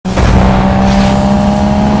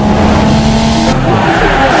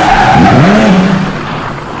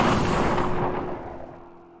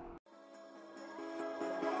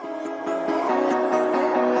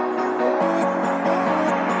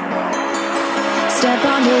Step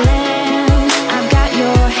on the land, I've got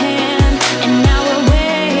your hand, and now we're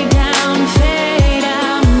way down, fade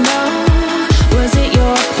out low. Was it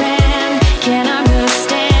your plan? Can't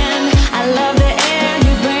understand. I love the air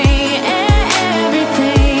you bring,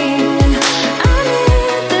 everything. I'm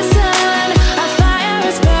in the sun, our fire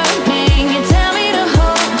is burning. You tell me to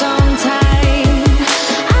hold on tight.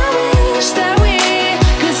 I wish that we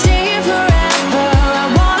could stay here forever. I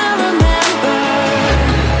wanna remember.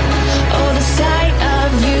 Oh, the sight of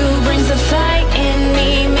you brings the fight in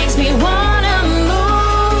me, makes me wanna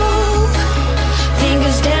move.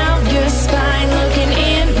 Fingers down your spine, looking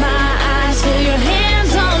in my eyes, feel your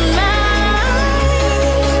hands on mine.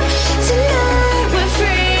 Tonight we're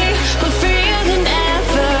free, we're freer than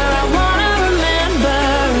ever. I wanna remember.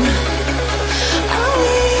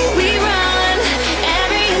 Oh, we run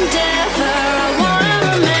every endeavor. I wanna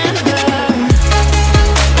remember.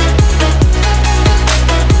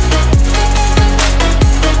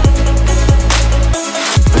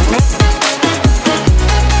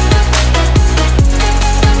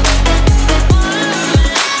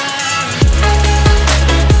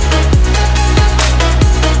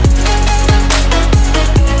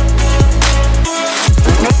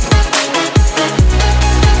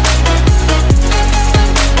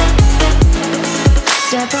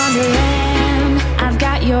 Step on the land, I've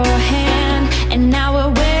got your hand, and now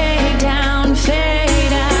we're way down,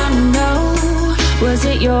 fade out. No, was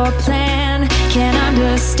it your plan? Can't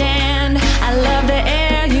understand. I love the